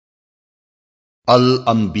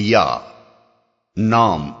الانبیاء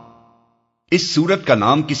نام۔ اس سورت کا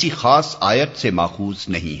نام کسی خاص آیت سے ماخوذ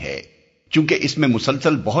نہیں ہے، چونکہ اس میں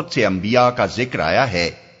مسلسل بہت سے انبیاء کا ذکر آیا ہے،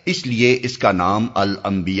 اس لیے اس کا نام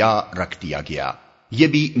الانبیاء رکھ دیا گیا۔ یہ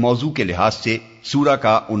بھی موضوع کے لحاظ سے سورہ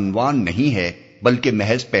کا عنوان نہیں ہے، بلکہ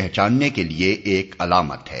محض پہچاننے کے لیے ایک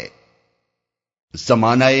علامت ہے۔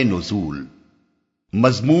 زمانہ نزول،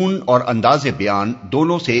 مضمون اور انداز بیان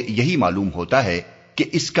دونوں سے یہی معلوم ہوتا ہے کہ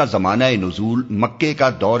اس کا زمانہ نزول مکے کا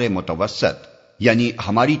دور متوسط، یعنی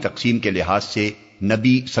ہماری تقسیم کے لحاظ سے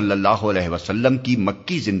نبی صلی اللہ علیہ وسلم کی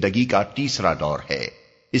مکی زندگی کا تیسرا دور ہے۔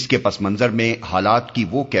 اس کے پس منظر میں حالات کی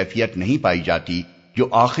وہ کیفیت نہیں پائی جاتی جو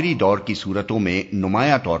آخری دور کی صورتوں میں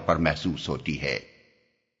نمایاں طور پر محسوس ہوتی ہے۔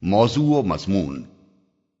 موضوع و مضمون،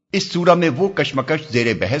 اس سورہ میں وہ کشمکش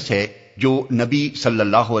زیر بحث ہے جو نبی صلی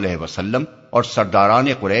اللہ علیہ وسلم اور سرداران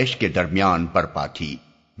قریش کے درمیان برپا تھی۔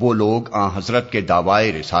 وہ لوگ آن حضرت کے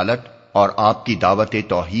دعوائے رسالت اور آپ کی دعوت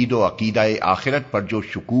توحید و عقیدہ آخرت پر جو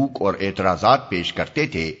شکوک اور اعتراضات پیش کرتے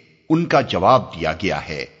تھے، ان کا جواب دیا گیا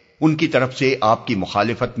ہے۔ ان کی طرف سے آپ کی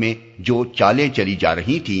مخالفت میں جو چالیں چلی جا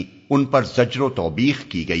رہی تھیں، ان پر زجر و توبیخ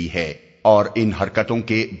کی گئی ہے اور ان حرکتوں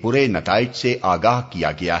کے برے نتائج سے آگاہ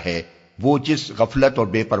کیا گیا ہے۔ وہ جس غفلت اور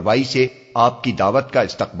بے پرواہی سے آپ کی دعوت کا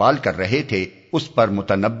استقبال کر رہے تھے، اس پر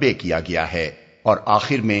متنبہ کیا گیا ہے، اور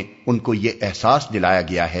آخر میں ان کو یہ احساس دلایا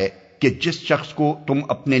گیا ہے کہ جس شخص کو تم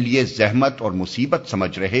اپنے لیے زحمت اور مصیبت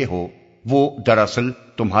سمجھ رہے ہو، وہ دراصل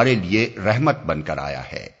تمہارے لیے رحمت بن کر آیا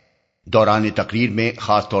ہے۔ دوران تقریر میں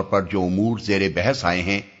خاص طور پر جو امور زیر بحث آئے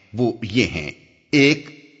ہیں وہ یہ ہیں: ایک،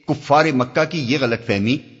 کفار مکہ کی یہ غلط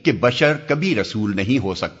فہمی کہ بشر کبھی رسول نہیں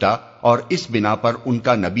ہو سکتا، اور اس بنا پر ان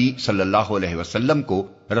کا نبی صلی اللہ علیہ وسلم کو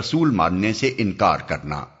رسول ماننے سے انکار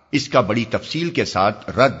کرنا، اس کا بڑی تفصیل کے ساتھ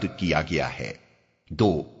رد کیا گیا ہے۔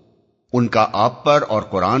 دو، ان کا آپ پر اور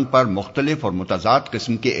قرآن پر مختلف اور متضاد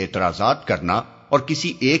قسم کے اعتراضات کرنا اور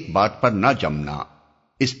کسی ایک بات پر نہ جمنا،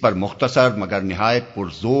 اس پر مختصر مگر نہایت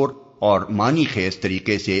پرزور اور معنی خیز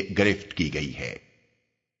طریقے سے گرفت کی گئی ہے۔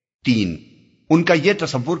 تین، ان کا یہ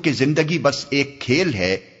تصور کہ زندگی بس ایک کھیل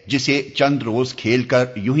ہے جسے چند روز کھیل کر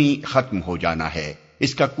یوں ہی ختم ہو جانا ہے،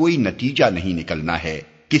 اس کا کوئی نتیجہ نہیں نکلنا ہے،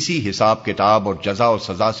 کسی حساب کتاب اور جزا و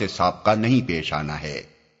سزا سے سابقہ نہیں پیش آنا ہے۔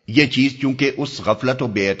 یہ چیز چونکہ اس غفلت و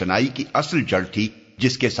بے اعتنائی کی اصل جڑ تھی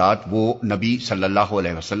جس کے ساتھ وہ نبی صلی اللہ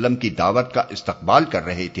علیہ وسلم کی دعوت کا استقبال کر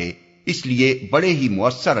رہے تھے، اس لیے بڑے ہی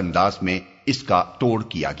مؤثر انداز میں اس کا توڑ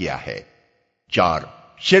کیا گیا ہے۔ چار،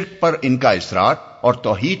 شرک پر ان کا اصرار اور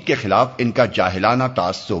توحید کے خلاف ان کا جاہلانہ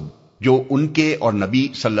تعصب، جو ان کے اور نبی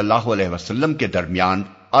صلی اللہ علیہ وسلم کے درمیان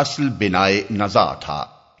اصل بنائے نزاع تھا،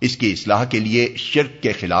 اس کی اصلاح کے لیے شرک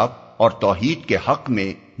کے خلاف اور توحید کے حق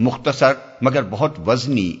میں مختصر مگر بہت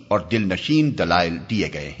وزنی اور دل نشین دلائل دیے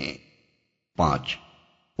گئے ہیں۔ پانچ،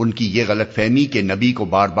 ان کی یہ غلط فہمی کہ نبی کو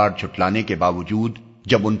بار بار جھٹلانے کے باوجود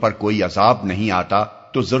جب ان پر کوئی عذاب نہیں آتا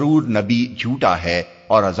تو ضرور نبی جھوٹا ہے،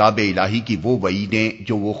 اور عذاب الہی کی وہ وعیدیں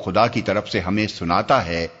جو وہ خدا کی طرف سے ہمیں سناتا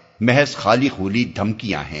ہے محض خالی خولی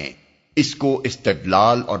دھمکیاں ہیں۔ اس کو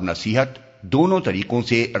استدلال اور نصیحت دونوں طریقوں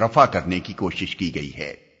سے رفع کرنے کی کوشش کی گئی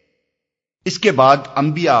ہے۔ اس کے بعد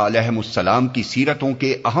انبیاء علیہم السلام کی سیرتوں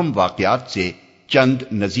کے اہم واقعات سے چند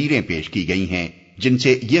نظیریں پیش کی گئی ہیں، جن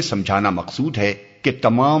سے یہ سمجھانا مقصود ہے کہ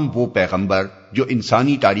تمام وہ پیغمبر جو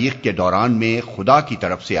انسانی تاریخ کے دوران میں خدا کی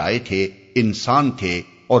طرف سے آئے تھے، انسان تھے،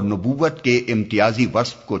 اور نبوت کے امتیازی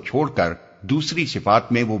وصف کو چھوڑ کر دوسری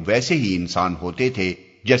صفات میں وہ ویسے ہی انسان ہوتے تھے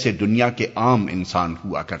جیسے دنیا کے عام انسان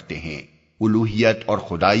ہوا کرتے ہیں۔ الوہیت اور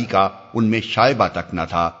خدائی کا ان میں شائبہ تک نہ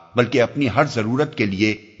تھا، بلکہ اپنی ہر ضرورت کے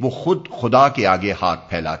لیے وہ خود خدا کے آگے ہاتھ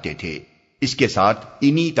پھیلاتے تھے۔ اس کے ساتھ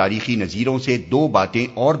انہی تاریخی نظیروں سے دو باتیں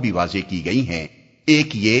اور بھی واضح کی گئی ہیں۔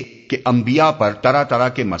 ایک یہ کہ انبیاء پر طرح طرح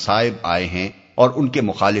کے مصائب آئے ہیں اور ان کے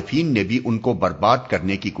مخالفین نے بھی ان کو برباد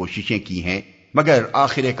کرنے کی کوششیں کی ہیں، مگر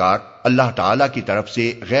آخر کار اللہ تعالی کی طرف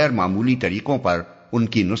سے غیر معمولی طریقوں پر ان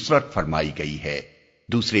کی نصرت فرمائی گئی ہے۔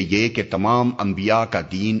 دوسرے یہ کہ تمام انبیاء کا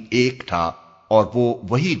دین ایک تھا، اور وہ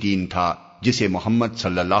وہی دین تھا جسے محمد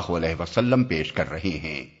صلی اللہ علیہ وسلم پیش کر رہے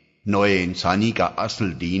ہیں۔ نوع انسانی کا اصل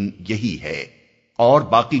دین یہی ہے، اور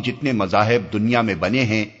باقی جتنے مذاہب دنیا میں بنے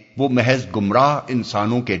ہیں وہ محض گمراہ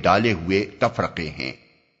انسانوں کے ڈالے ہوئے تفرقے ہیں۔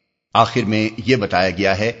 آخر میں یہ بتایا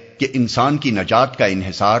گیا ہے کہ انسان کی نجات کا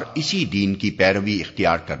انحصار اسی دین کی پیروی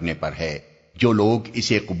اختیار کرنے پر ہے۔ جو لوگ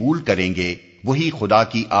اسے قبول کریں گے وہی خدا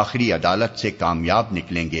کی آخری عدالت سے کامیاب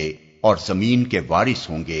نکلیں گے اور زمین کے وارث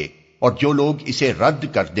ہوں گے، اور جو لوگ اسے رد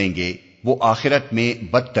کر دیں گے وہ آخرت میں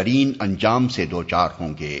بدترین انجام سے دوچار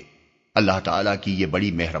ہوں گے۔ اللہ تعالیٰ کی یہ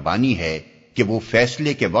بڑی مہربانی ہے کہ وہ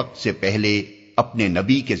فیصلے کے وقت سے پہلے اپنے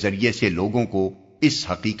نبی کے ذریعے سے لوگوں کو اس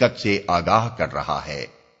حقیقت سے آگاہ کر رہا ہے۔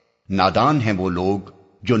 نادان ہیں وہ لوگ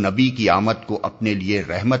جو نبی کی آمد کو اپنے لیے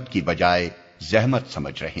رحمت کی بجائے زحمت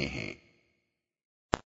سمجھ رہے ہیں۔